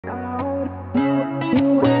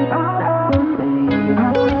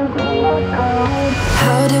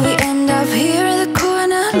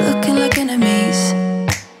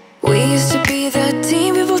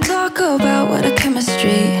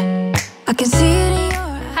can see it in your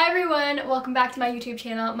eyes. Hi everyone, welcome back to my YouTube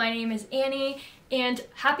channel. My name is Annie and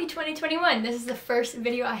happy 2021. This is the first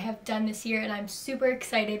video I have done this year and I'm super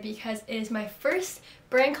excited because it is my first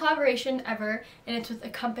brand collaboration ever and it's with a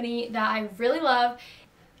company that I really love.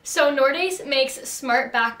 So Nordace makes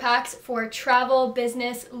smart backpacks for travel,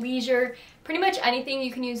 business, leisure, pretty much anything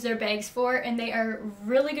you can use their bags for, and they are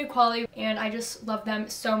really good quality and I just love them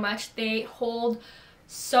so much. They hold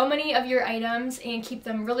so many of your items and keep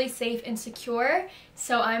them really safe and secure.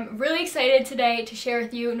 So I'm really excited today to share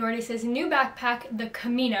with you Nordace's new backpack, the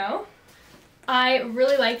Comino. I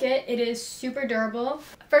really like it. It is super durable.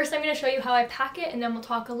 First I'm going to show you how I pack it and then we'll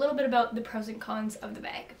talk a little bit about the pros and cons of the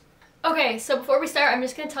bag. Okay, so before we start, I'm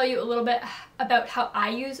just going to tell you a little bit about how I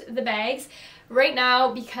use the bags. Right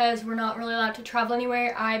now, because we're not really allowed to travel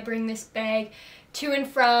anywhere, I bring this bag to and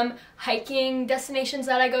from hiking destinations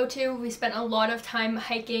that I go to. We spent a lot of time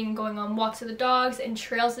hiking, going on walks with the dogs and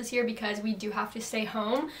trails this year because we do have to stay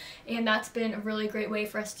home, and that's been a really great way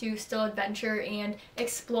for us to still adventure and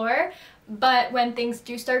explore. But when things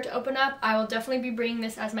do start to open up, I will definitely be bringing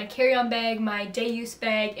this as my carry-on bag, my day-use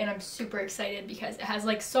bag, and I'm super excited because it has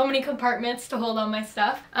like so many compartments to hold all my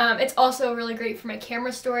stuff. It's also really great for my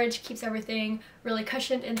camera storage, keeps everything really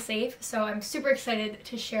cushioned and safe, so I'm super excited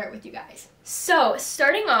to share it with you guys. So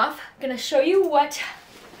starting off, I'm going to show you what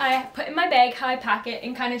I put in my bag, how I pack it,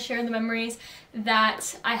 and kind of share the memories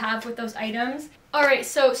that I have with those items. Alright,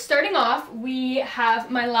 so starting off, we have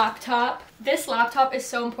my laptop. This laptop is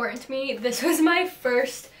so important to me. This was my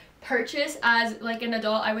first purchase as like an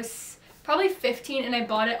adult. I was probably 15 and I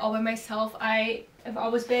bought it all by myself. I have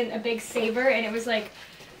always been a big saver and it was like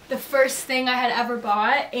the first thing I had ever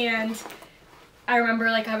bought, and I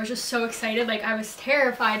remember like I was just so excited. Like I was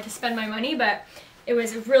terrified to spend my money, but it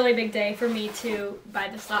was a really big day for me to buy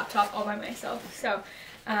this laptop all by myself. So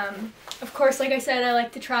of course, like I said, I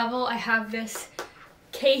like to travel. I have this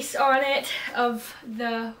case on it of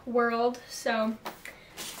the world, so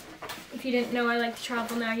if you didn't know I like to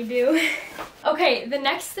travel, now you do. Okay, the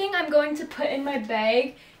next thing I'm going to put in my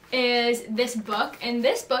bag is this book, and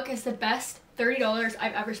this book is the best $30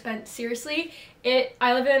 I've ever spent. Seriously,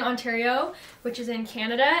 I live in Ontario, which is in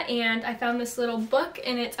Canada, and I found this little book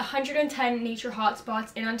and it's 110 nature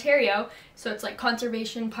hotspots in Ontario. So it's like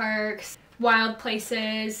conservation parks, wild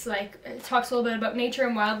places, like it talks a little bit about nature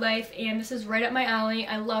and wildlife, and this is right up my alley.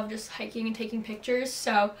 I love just hiking and taking pictures,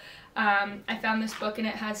 so I found this book and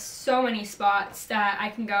it has so many spots that I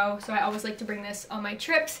can go, so I always like to bring this on my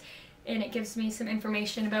trips and it gives me some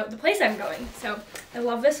information about the place I'm going. So I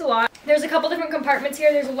love this a lot. There's a couple different compartments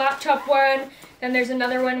here. There's a laptop one, then there's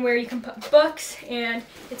another one where you can put books, and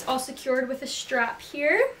it's all secured with a strap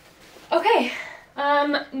here. Okay,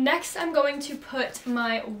 next I'm going to put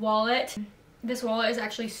my wallet. This wallet is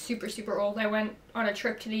actually super old. I went on a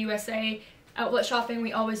trip to the USA outlet shopping.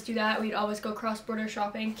 We always do that. We'd always go cross-border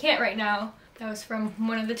shopping. Can't right now. That was from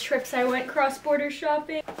one of the trips I went cross-border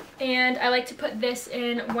shopping. And I like to put this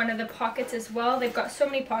in one of the pockets as well. They've got so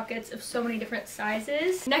many pockets of so many different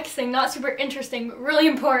sizes. Next thing, not super interesting, but really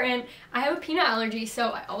important, I have a peanut allergy,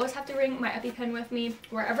 so I always have to bring my EpiPen with me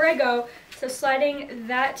wherever I go. So sliding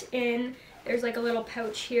that in, there's like a little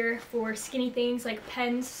pouch here for skinny things like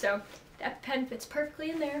pens, so the EpiPen fits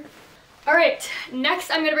perfectly in there. Alright,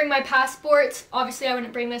 next I'm going to bring my passport. Obviously I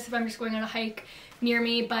wouldn't bring this if I'm just going on a hike near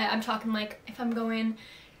me, but I'm talking like if I'm going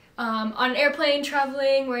on an airplane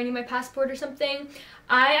traveling where I need my passport or something.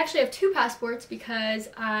 I actually have two passports because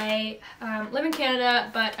I live in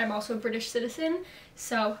Canada, but I'm also a British citizen,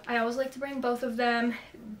 so I always like to bring both of them.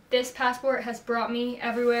 This passport has brought me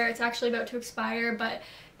everywhere. It's actually about to expire, but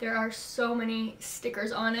there are so many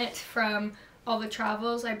stickers on it from all the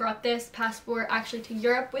travels. I brought this passport actually to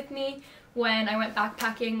Europe with me when I went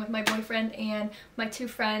backpacking with my boyfriend and my two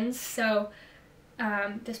friends, so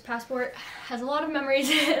this passport has a lot of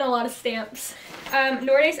memories and a lot of stamps.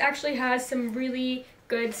 Nordace actually has some really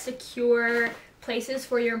good secure places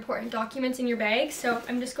for your important documents in your bag, so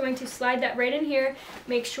I'm just going to slide that right in here,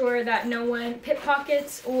 make sure that no one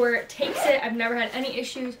pickpockets or takes it. I've never had any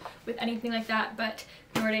issues with anything like that, but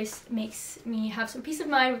Nordace makes me have some peace of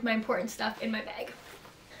mind with my important stuff in my bag.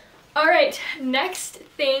 Alright, next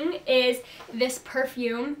thing is this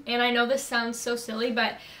perfume, and I know this sounds so silly,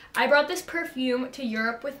 but I brought this perfume to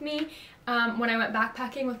Europe with me when I went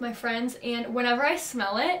backpacking with my friends, and whenever I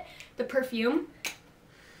smell it, the perfume,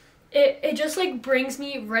 it just like brings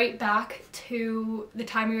me right back to the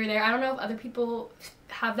time we were there. I don't know if other people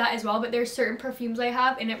have that as well, but there's certain perfumes I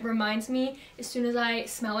have and it reminds me as soon as I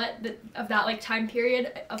smell it of that like time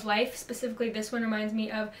period of life. Specifically this one reminds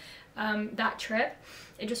me of that trip.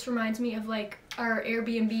 It just reminds me of like our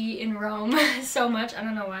Airbnb in Rome so much. I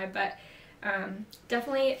don't know why, but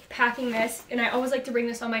definitely packing this, and I always like to bring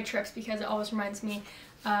this on my trips because it always reminds me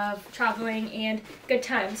of traveling and good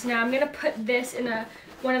times. Now I'm going to put this in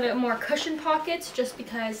one of the more cushion pockets just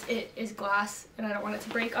because it is glass and I don't want it to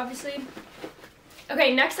break, obviously.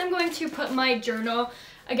 Okay, next I'm going to put my journal.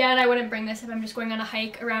 Again, I wouldn't bring this if I'm just going on a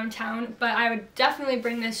hike around town, but I would definitely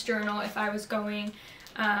bring this journal if I was going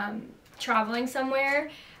traveling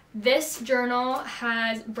somewhere. This journal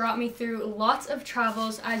has brought me through lots of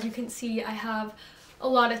travels. As you can see, I have a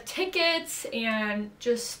lot of tickets and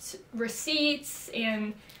just receipts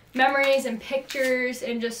and memories and pictures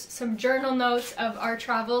and just some journal notes of our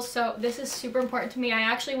travels. So this is super important to me. I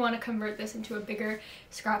actually want to convert this into a bigger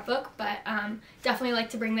scrapbook, but definitely like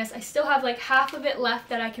to bring this. I still have like half of it left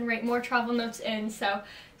that I can write more travel notes in, so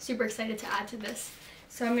super excited to add to this.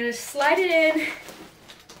 So I'm going to slide it in.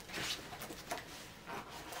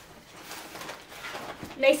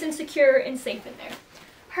 Nice and secure and safe in there.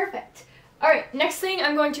 Perfect. Alright, next thing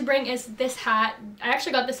I'm going to bring is this hat. I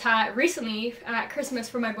actually got this hat recently at Christmas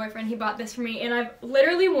for my boyfriend. He bought this for me, and I've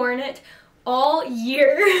literally worn it all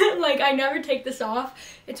year. Like, I never take this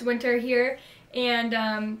off. It's winter here,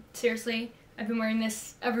 and seriously, I've been wearing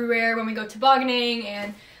this everywhere when we go tobogganing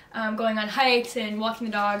and going on hikes and walking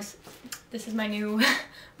the dogs. This is my new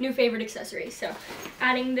favorite accessory, so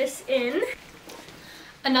adding this in.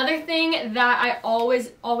 Another thing that I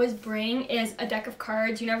always bring is a deck of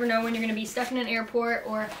cards. You never know when you're going to be stuck in an airport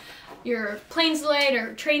or your plane's delayed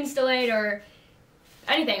or train's delayed or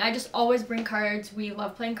anything. I just always bring cards. We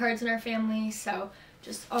love playing cards in our family, so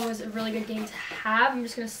just always a really good game to have. I'm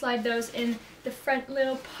just going to slide those in the front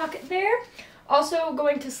little pocket there. Also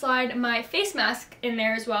going to slide my face mask in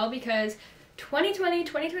there as well because 2020,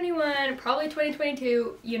 2021, probably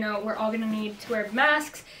 2022, you know, we're all going to need to wear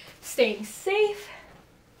masks, staying safe.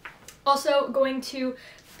 Also going to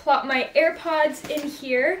plop my AirPods in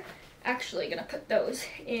here. Actually gonna put those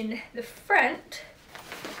in the front.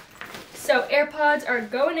 So AirPods are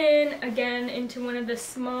going in, again, into one of the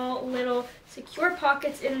small little secure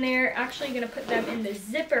pockets in there. Actually gonna put them in the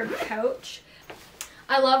zipper pouch.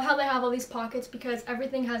 I love how they have all these pockets because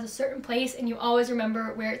everything has a certain place and you always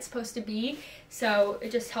remember where it's supposed to be. So it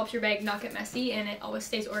just helps your bag not get messy and it always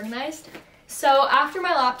stays organized. So after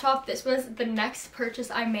my laptop, this was the next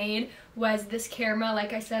purchase I made, was this camera.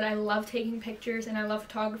 Like I said, I love taking pictures and I love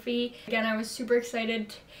photography. Again, I was super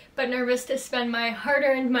excited but nervous to spend my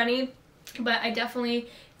hard-earned money, but I definitely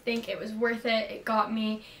think it was worth it. It got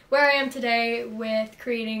me where I am today with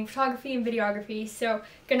creating photography and videography. So I'm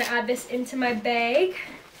gonna add this into my bag.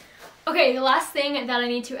 Okay, the last thing that I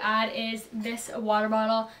need to add is this water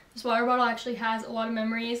bottle. This water bottle actually has a lot of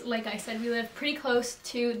memories. Like I said, we live pretty close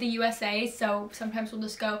to the USA, so sometimes we'll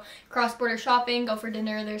just go cross-border shopping, go for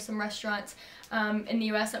dinner. There's some restaurants in the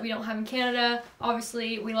US that we don't have in Canada.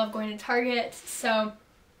 Obviously, we love going to Target, so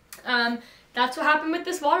that's what happened with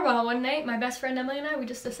this water bottle. One night, my best friend Emily and I, we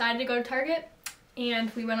just decided to go to Target,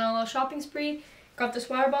 and we went on a little shopping spree, got this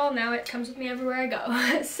water bottle. Now it comes with me everywhere I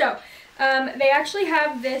go. So they actually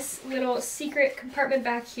have this little secret compartment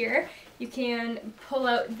back here. You can pull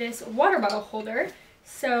out this water bottle holder.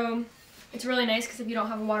 So it's really nice because if you don't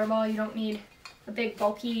have a water bottle, you don't need a big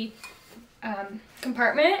bulky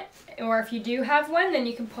compartment. Or if you do have one, then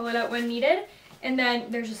you can pull it out when needed. And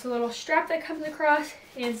then there's just a little strap that comes across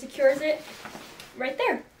and secures it right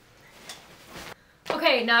there.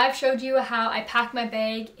 Okay, now I've showed you how I pack my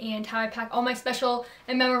bag and how I pack all my special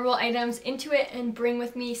and memorable items into it and bring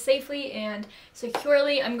with me safely and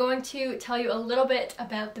securely. I'm going to tell you a little bit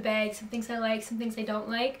about the bag, some things I like, some things I don't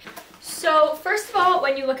like. So first of all,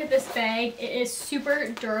 when you look at this bag, it is super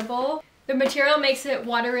durable. The material makes it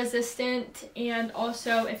water resistant, and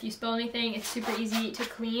also if you spill anything, it's super easy to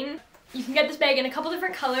clean. You can get this bag in a couple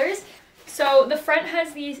different colors. So the front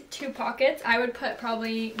has these two pockets. I would put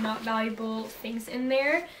probably not valuable things in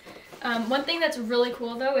there. One thing that's really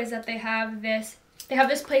cool though is that they have this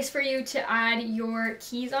place for you to add your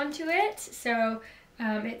keys onto it. So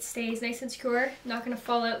it stays nice and secure, not gonna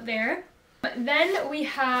fall out there. Then we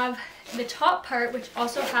have the top part, which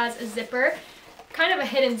also has a zipper, kind of a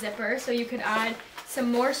hidden zipper, so you could add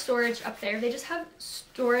some more storage up there. They just have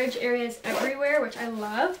storage areas everywhere, which I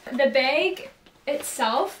love. The bag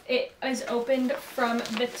itself, it is opened from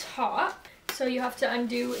the top, so you have to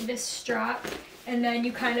undo this strap, and then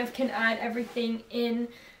you kind of can add everything in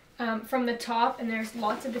from the top, and there's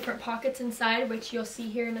lots of different pockets inside, which you'll see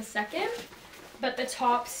here in a second. But the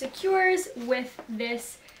top secures with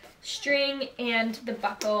this string and the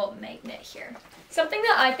buckle magnet here. Something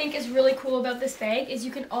that I think is really cool about this bag is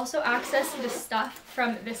you can also access the stuff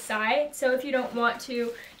from the side. So if you don't want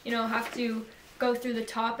to, you know, have to go through the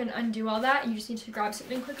top and undo all that. You just need to grab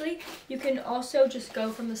something quickly. You can also just go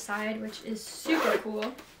from the side, which is super cool.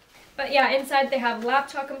 But yeah, inside they have a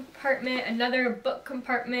laptop compartment, another book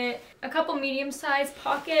compartment, a couple medium-sized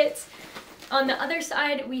pockets. On the other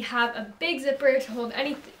side, we have a big zipper to hold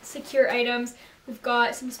any secure items. We've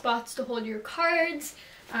got some spots to hold your cards,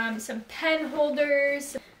 some pen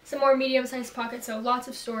holders, some more medium-sized pockets, so lots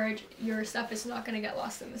of storage. Your stuff is not going to get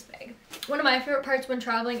lost in this bag. One of my favorite parts when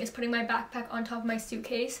traveling is putting my backpack on top of my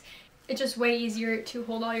suitcase. It's just way easier to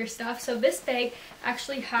hold all your stuff. So this bag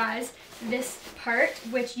actually has this part,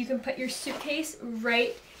 which you can put your suitcase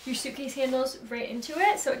handles right into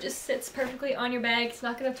it, so it just sits perfectly on your bag. It's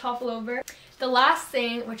not going to topple over. The last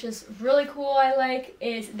thing, which is really cool, I like,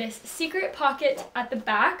 is this secret pocket at the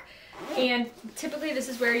back. And typically this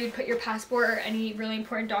is where you'd put your passport or any really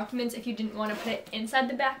important documents if you didn't want to put it inside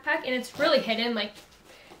the backpack. And it's really hidden, like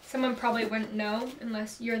someone probably wouldn't know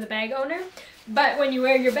unless you're the bag owner. But when you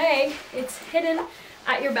wear your bag, it's hidden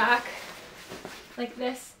at your back like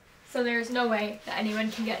this. So there's no way that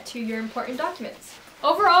anyone can get to your important documents.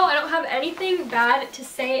 Overall, I don't have anything bad to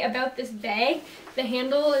say about this bag. The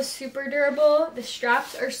handle is super durable. The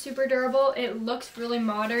straps are super durable. It looks really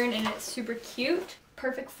modern and it's super cute.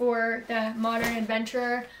 Perfect for the modern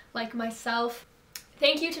adventurer like myself.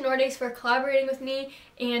 Thank you to Nordace for collaborating with me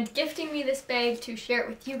and gifting me this bag to share it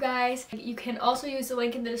with you guys. You can also use the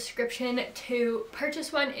link in the description to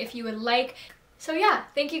purchase one if you would like. So yeah,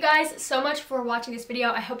 thank you guys so much for watching this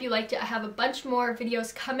video. I hope you liked it. I have a bunch more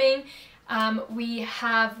videos coming. We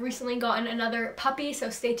have recently gotten another puppy, so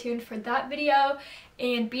stay tuned for that video.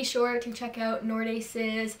 And be sure to check out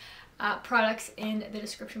Nordace's products in the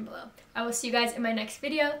description below. I will see you guys in my next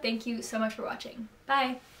video. Thank you so much for watching.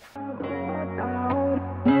 Bye!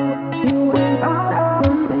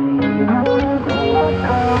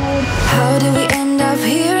 How did we end up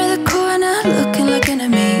here in the corner looking like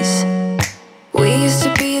enemies? We used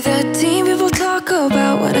to be the team people talk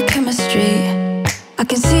about, what a chemistry. I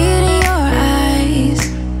can see it in your eyes.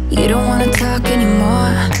 You don't wanna talk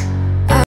anymore.